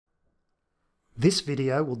This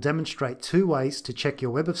video will demonstrate two ways to check your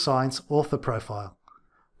Web of Science author profile.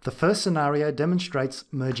 The first scenario demonstrates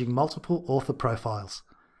merging multiple author profiles.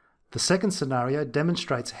 The second scenario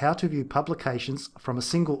demonstrates how to view publications from a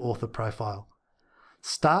single author profile.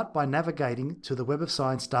 Start by navigating to the Web of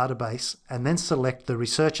Science database and then select the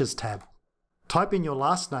Researchers tab. Type in your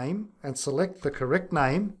last name and select the correct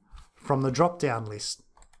name from the drop-down list.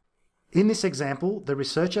 In this example, the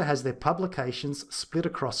researcher has their publications split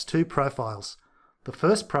across two profiles. The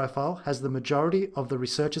first profile has the majority of the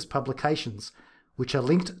researcher's publications, which are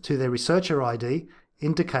linked to their researcher ID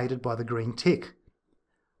indicated by the green tick.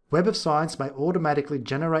 Web of Science may automatically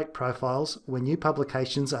generate profiles when new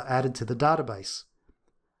publications are added to the database.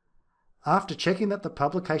 After checking that the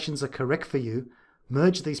publications are correct for you,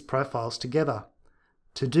 merge these profiles together.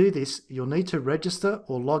 To do this, you'll need to register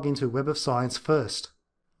or log into Web of Science first.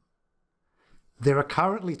 There are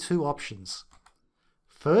currently two options.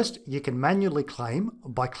 First, you can manually claim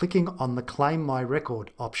by clicking on the Claim My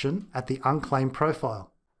Record option at the Unclaimed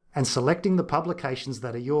profile and selecting the publications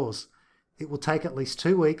that are yours. It will take at least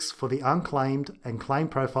 2 weeks for the unclaimed and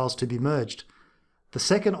claimed profiles to be merged. The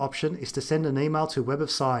second option is to send an email to Web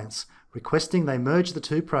of Science requesting they merge the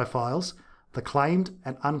two profiles, the claimed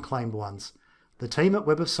and unclaimed ones. The team at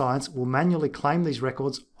Web of Science will manually claim these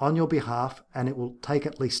records on your behalf, and it will take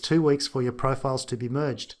at least 2 weeks for your profiles to be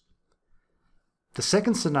merged. The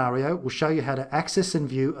second scenario will show you how to access and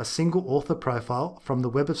view a single author profile from the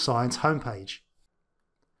Web of Science homepage.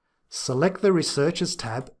 Select the Researchers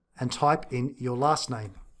tab and type in your last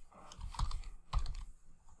name.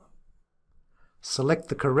 Select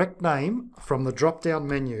the correct name from the drop-down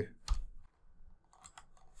menu.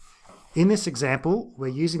 In this example, we're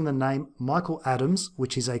using the name Michael Adams,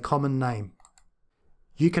 which is a common name.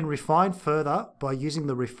 You can refine further by using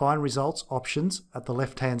the Refine Results options at the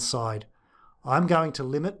left-hand side. I'm going to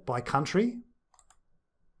limit by country.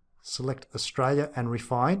 Select Australia and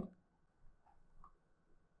refine.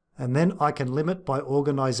 And then I can limit by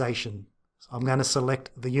organisation. So I'm going to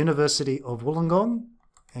select the University of Wollongong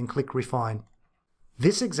and click Refine.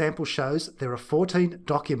 This example shows there are 14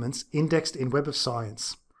 documents indexed in Web of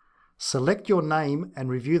Science. Select your name and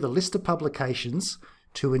review the list of publications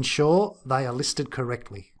to ensure they are listed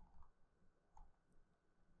correctly.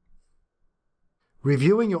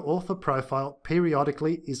 Reviewing your author profile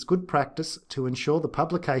periodically is good practice to ensure the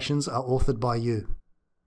publications are authored by you.